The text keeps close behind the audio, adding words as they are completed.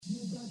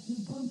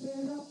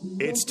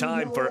It's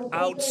time for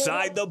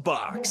Outside the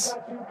Box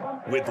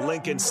with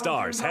Lincoln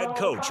Stars head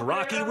coach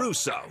Rocky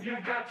Russo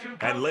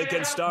and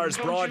Lincoln Stars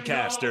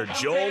broadcaster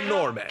Joel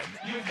Norman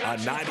on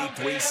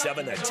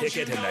 93.7 The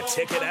Ticket and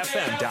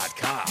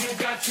theticketfm.com.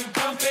 You got to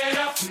pump it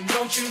up,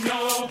 don't you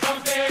know?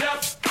 Pump it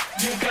up.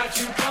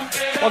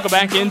 Welcome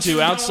back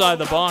into Outside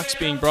the Box,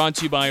 being brought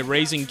to you by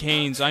Raising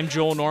Cane's. I'm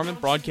Joel Norman,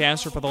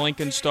 broadcaster for the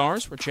Lincoln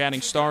Stars. We're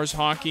chatting Stars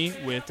hockey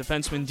with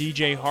defenseman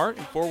DJ Hart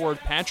and forward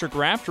Patrick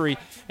Raftery.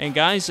 And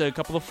guys, a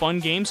couple of fun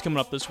games coming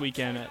up this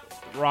weekend.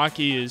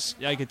 Rocky is,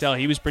 I could tell,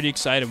 he was pretty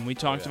excited when we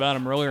talked about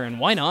him earlier, and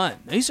why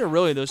not? These are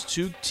really those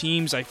two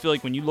teams. I feel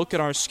like when you look at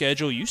our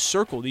schedule, you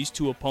circle these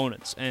two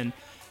opponents. And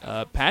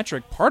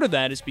Patrick, part of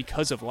that is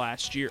because of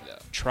last year,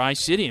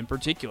 Tri-City in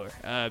particular.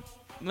 I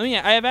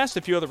have asked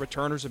a few other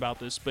returners about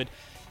this, but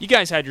you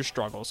guys had your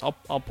struggles.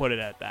 I'll put it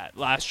at that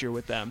last year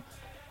with them.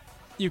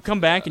 You come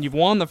back and you've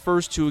won the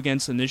first two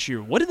against them this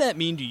year. What did that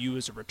mean to you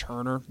as a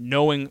returner,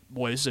 knowing,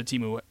 boy, this is a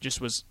team who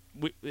just was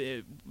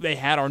they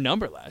had our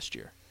number last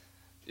year?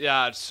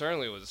 Yeah, it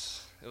certainly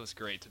was. It was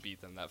great to beat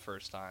them that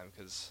first time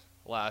because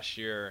last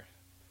year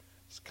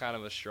it's kind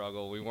of a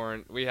struggle.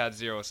 We had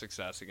zero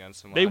success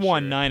against them. They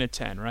won year. 9 of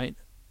 10, right?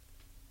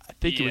 I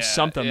think it was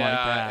something like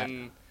that.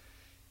 And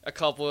a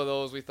couple of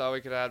those we thought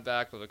we could add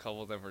back, but a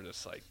couple of them were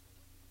just like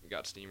we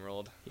got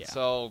steamrolled. Yeah.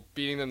 So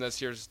beating them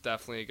this year is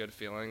definitely a good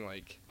feeling.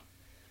 Like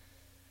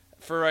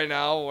for right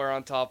now, we're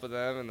on top of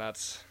them, and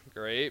that's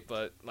great.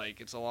 But like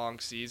it's a long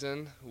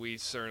season. We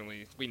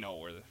know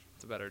we're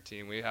the better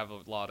team. We have a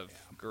lot of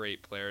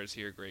great players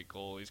here, great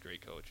goalies,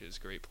 great coaches,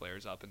 great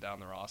players up and down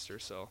the roster.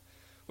 So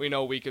we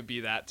know we could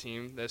be that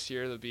team this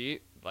year to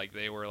beat, like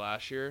they were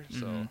last year.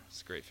 So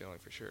it's a great feeling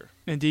for sure.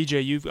 And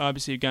DJ, you've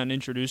obviously gotten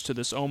introduced to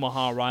this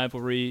Omaha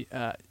rivalry.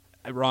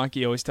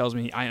 Rocky always tells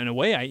me,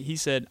 he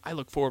said, I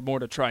look forward more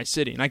to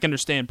Tri-City. And I can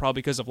understand,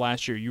 probably because of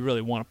last year, you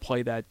really want to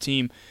play that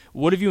team.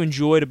 What have you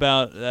enjoyed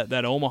about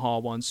that Omaha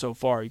one so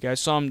far? You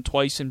guys saw them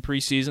twice in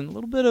preseason. A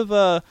little bit of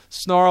a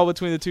snarl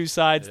between the two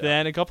sides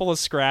then, a couple of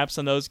scraps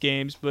on those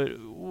games. But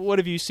what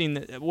have you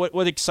seen?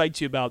 What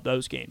excites you about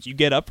those games? You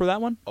get up for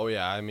that one? Oh,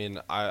 yeah. I mean,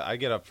 I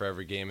get up for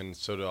every game, and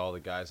so do all the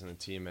guys on the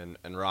team.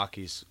 And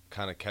Rocky's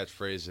kind of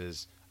catchphrase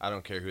is, I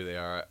don't care who they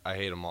are. I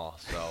hate them all.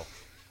 So...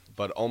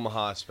 But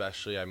Omaha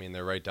especially, I mean,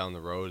 they're right down the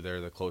road. They're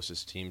the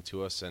closest team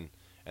to us, and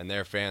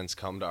their fans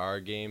come to our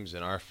games,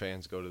 and our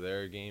fans go to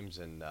their games.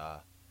 And, I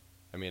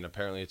mean,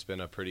 apparently it's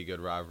been a pretty good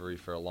rivalry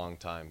for a long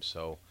time.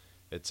 So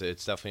it's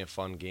definitely a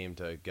fun game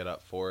to get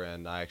up for,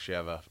 and I actually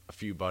have a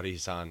few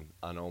buddies on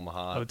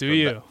Omaha. Oh, do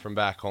you? From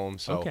back home.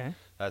 So okay.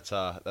 That's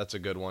a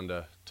good one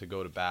to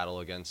go to battle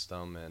against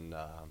them. And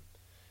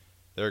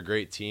they're a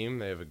great team.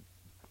 They have an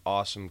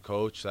awesome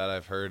coach that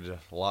I've heard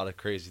a lot of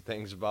crazy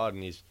things about,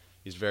 and he's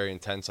very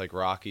intense like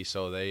Rocky,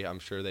 so I'm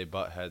sure they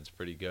butt heads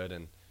pretty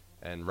good,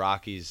 and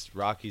Rocky's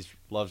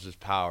loves his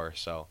power,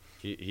 so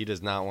he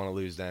does not want to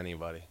lose to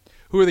anybody.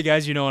 Who are the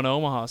guys you know in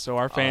Omaha so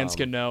our fans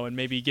can know and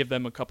maybe give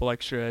them a couple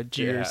extra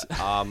jeers?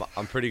 Yeah,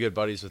 I'm pretty good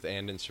buddies with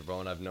Andon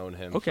Cerbone. I've known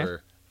him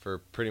for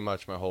pretty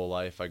much my whole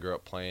life. I grew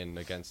up playing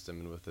against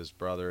him and with his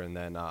brother, and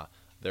then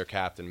their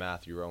captain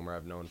Matthew Romer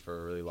I've known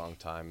for a really long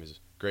time. He's a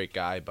great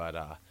guy,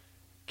 but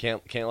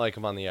can't like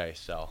him on the ice,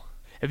 so...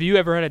 Have you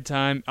ever had a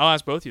time, I'll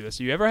ask both of you this,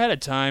 have you ever had a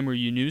time where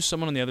you knew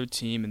someone on the other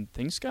team and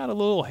things got a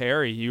little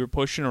hairy? You were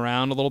pushing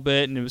around a little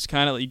bit and it was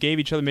kind of, you gave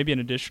each other maybe an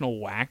additional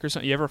whack or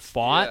something? You ever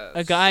fought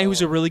a guy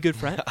who's a really good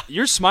friend?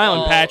 You're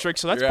smiling, Patrick,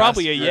 so that's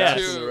probably a yes.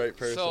 You're the right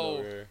person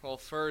over here. Well,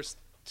 first,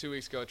 2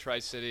 weeks ago,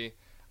 Tri-City,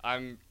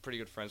 I'm pretty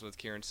good friends with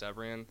Kieran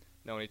Sebrian,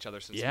 known each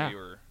other since we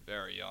were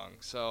very young.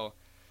 So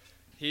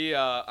he,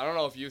 I don't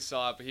know if you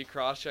saw it, but he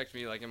cross-checked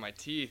me like in my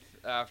teeth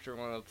after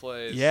one of the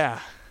plays. Yeah.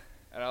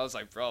 And I was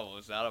like, bro, what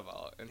was that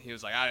about? And he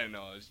was like, I didn't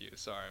know it was you.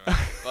 Sorry, man.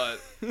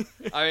 But,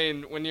 I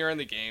mean, when you're in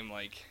the game,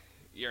 like,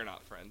 you're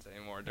not friends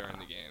anymore during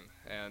the game.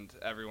 And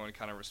everyone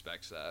kind of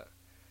respects that.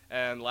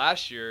 And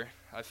last year,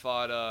 I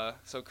fought,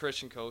 so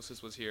Christian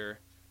Kosas was here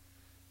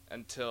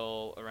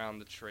until around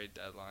the trade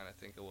deadline, I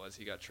think it was.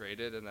 He got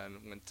traded and then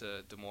went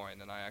to Des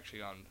Moines. And I actually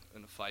got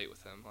in a fight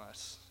with him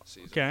last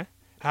season. Okay.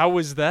 How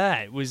was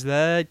that? Was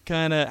that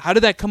kind of, how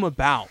did that come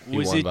about? He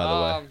won, by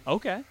the way.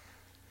 Okay.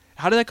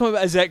 How did that come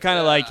about? Is that kind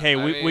of like, hey,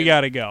 we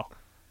got to go?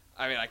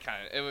 I mean,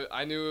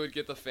 I knew it would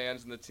get the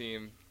fans and the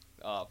team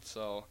up,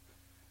 so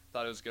I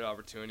thought it was a good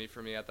opportunity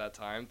for me at that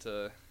time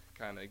to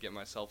kind of get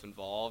myself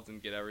involved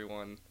and get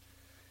everyone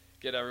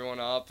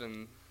up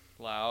and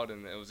loud,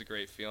 and it was a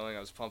great feeling. I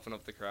was pumping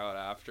up the crowd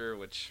after,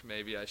 which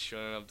maybe I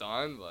shouldn't have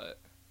done, but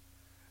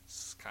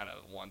it's kind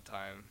of a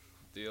one-time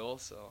deal,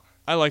 so...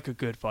 I like a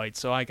good fight,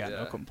 so I got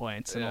no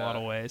complaints in a lot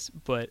of ways.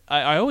 But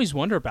I always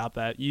wonder about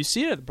that. You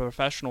see it at the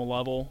professional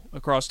level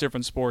across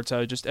different sports.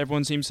 How just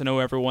everyone seems to know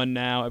everyone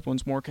now.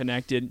 Everyone's more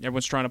connected.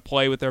 Everyone's trying to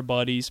play with their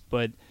buddies.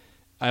 But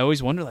I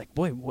always wonder, like,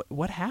 boy,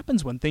 what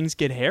happens when things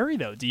get hairy,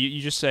 though? Do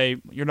you just say,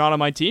 you're not on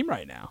my team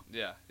right now?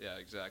 Yeah,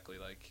 exactly.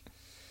 Like,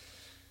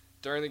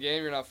 during the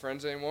game, you're not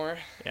friends anymore.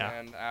 Yeah.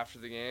 And after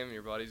the game,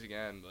 you're buddies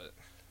again. But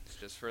it's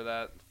just for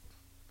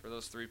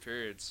those 3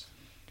 periods.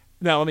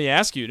 Now, let me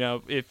ask you.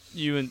 Now, if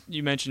you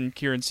mentioned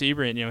Kieran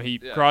Seabrand, he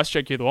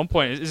cross-checked you at the one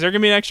point. Is there going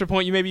to be an extra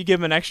point? You maybe give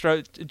him an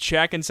extra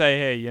check and say,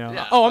 hey,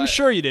 I'm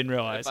sure you didn't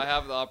realize. If I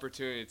have the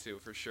opportunity to,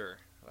 for sure.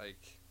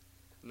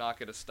 Not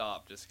going to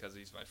stop just because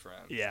he's my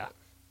friend. Yeah. So.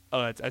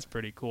 Oh, that's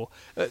pretty cool.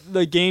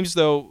 The games,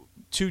 though,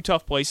 2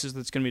 tough places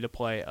that's going to be to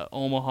play.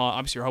 Omaha,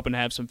 obviously you're hoping to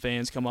have some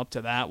fans come up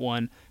to that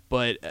one,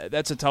 but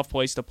that's a tough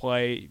place to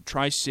play.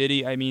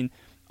 Tri-City,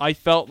 I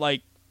felt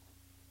like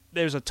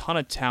there's a ton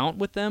of talent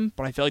with them,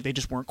 but I feel like they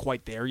just weren't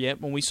quite there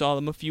yet when we saw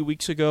them a few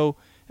weeks ago.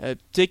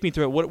 Take me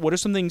through it. What are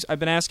some things, I've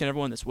been asking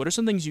everyone this, what are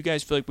some things you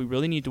guys feel like we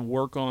really need to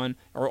work on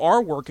or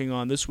are working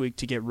on this week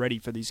to get ready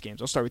for these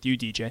games? I'll start with you,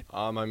 DJ.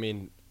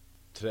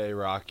 Today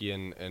Rocky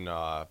in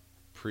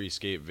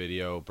pre-skate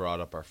video brought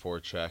up our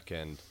forecheck,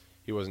 and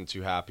he wasn't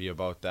too happy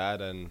about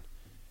that. And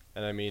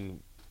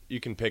you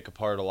can pick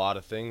apart a lot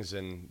of things,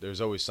 and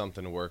there's always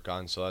something to work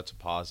on, so that's a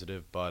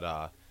positive.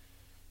 But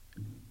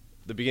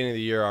the beginning of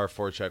the year, our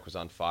forecheck was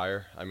on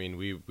fire.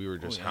 We were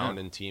just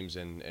hounding teams,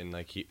 and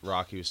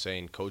Rocky was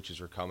saying,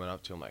 coaches were coming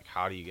up to him like,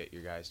 how do you get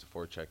your guys to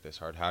forecheck this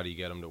hard? How do you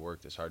get them to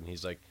work this hard? And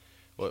he's like,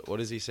 what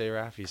does he say,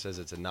 Raph? He says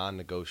it's a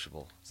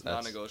non-negotiable. It's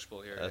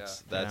non-negotiable here,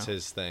 That's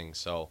his thing.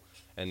 So,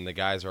 and the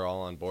guys are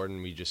all on board,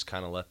 and we just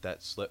kind of let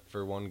that slip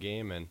for one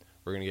game, and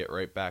we're going to get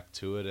right back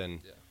to it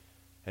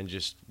and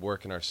just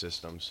working our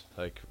systems.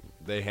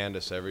 They hand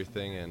us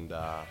everything, and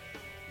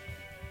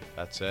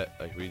that's it.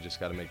 We just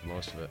got to make the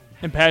most of it.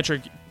 And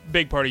Patrick,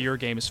 big part of your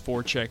game is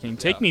forechecking.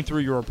 Take me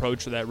through your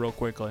approach to that real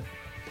quickly.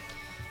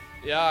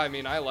 Yeah,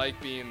 I like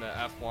being the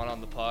F1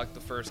 on the puck, the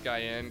first guy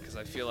in, because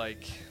I feel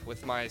like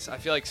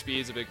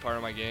speed's a big part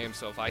of my game.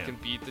 So if I can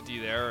beat the D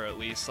there, or at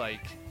least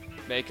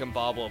make him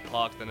bobble a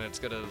puck, then it's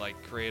gonna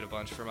create a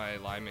bunch for my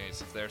line mates.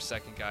 If they're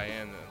second guy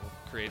in, then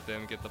it'll create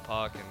them, get the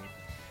puck, and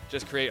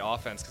just create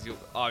offense. Because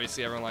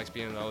obviously everyone likes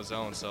being in those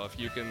zones. So if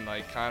you can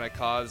kind of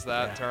cause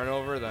that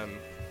turnover, then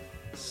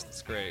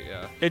it's great.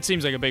 Yeah. It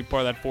seems like a big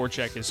part of that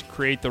forecheck is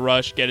create the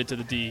rush, get it to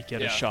the D,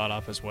 get a shot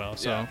off as well.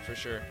 So for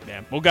sure.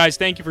 Yeah. Well, guys,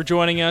 thank you for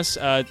joining us.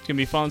 It's gonna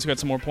be fun. We've got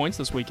some more points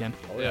this weekend.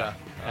 Oh yeah.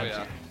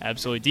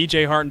 Absolutely.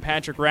 DJ Hart and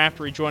Patrick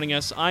Raftery joining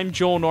us. I'm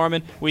Joel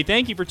Norman. We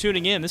thank you for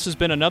tuning in. This has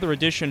been another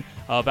edition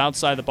of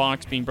Outside the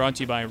Box, being brought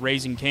to you by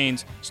Raising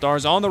Cane's.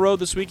 Stars on the road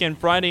this weekend,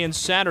 Friday and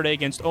Saturday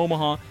against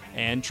Omaha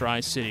and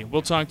Tri-City.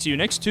 We'll talk to you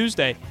next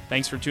Tuesday.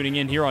 Thanks for tuning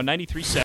in here on 93.7.